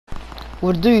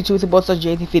What to do YouTube to both such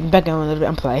JT feed back in a little bit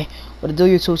and play. What to do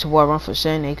YouTube to Run for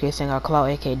Sin, aka Sing Out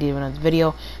Cloud, aka D another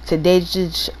video. Today's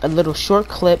just a little short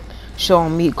clip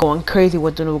showing me going crazy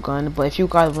with the new gun. But if you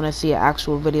guys want to see an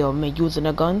actual video of me using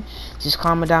a gun, just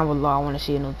comment down below. I want to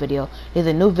see a new video. There's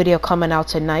a new video coming out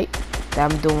tonight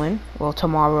that I'm doing. Well,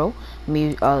 tomorrow.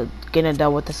 Me getting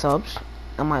done with the subs.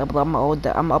 I'm gonna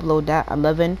upload that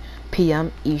 11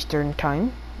 p.m. Eastern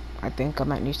time. I think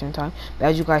I'm at Eastern time. But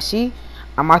as you guys see,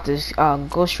 I'm about to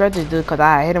go shred this dude because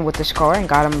I hit him with the scar and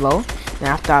got him low. And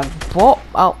after I bought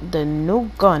out the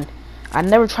new gun, I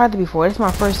never tried it before. It's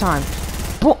my first time.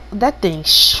 Boom, that thing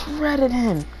shredded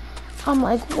him. I'm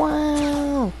like,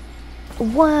 wow,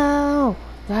 wow,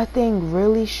 that thing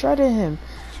really shredded him.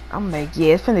 I'm like,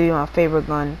 yeah, it's gonna be my favorite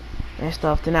gun and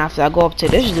stuff. Then after I go up to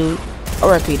this dude,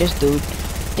 RIP this dude,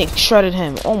 thing shredded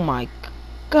him. Oh my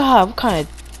god, what kind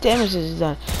of damage is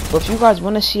done? But if you guys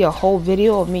want to see a whole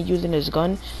video of me using this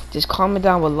gun, just comment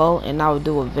down below and I will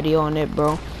do a video on it,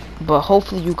 bro. But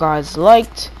hopefully you guys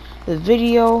liked the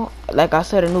video. Like I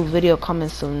said, a new video coming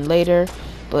soon later.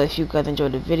 But if you guys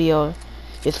enjoyed the video,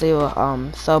 just leave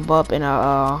a sub up and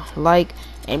a like,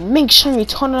 and make sure you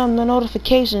turn on the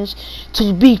notifications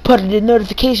to be part of the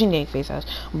notification gang face ass.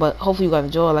 But hopefully you guys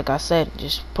enjoy. Like I said,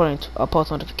 just put in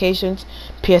post notifications.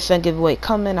 PSN giveaway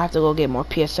coming. I have to go get more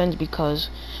PSNs because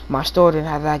my store didn't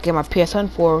have that. I get my PSN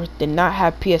for did not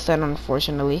have PSN,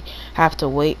 unfortunately. Have to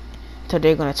wait till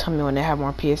they're gonna tell me when they have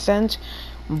more PSNs.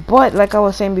 But like I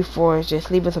was saying before,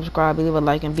 just leave a subscribe, leave a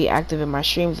like, and be active in my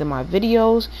streams and my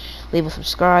videos. Leave a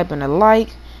subscribe and a like.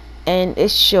 And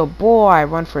it's your boy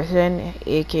Run for Sin,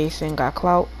 aka Sing Got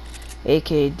Clout,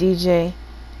 aka DJ,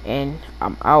 and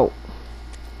I'm out.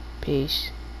 Peace.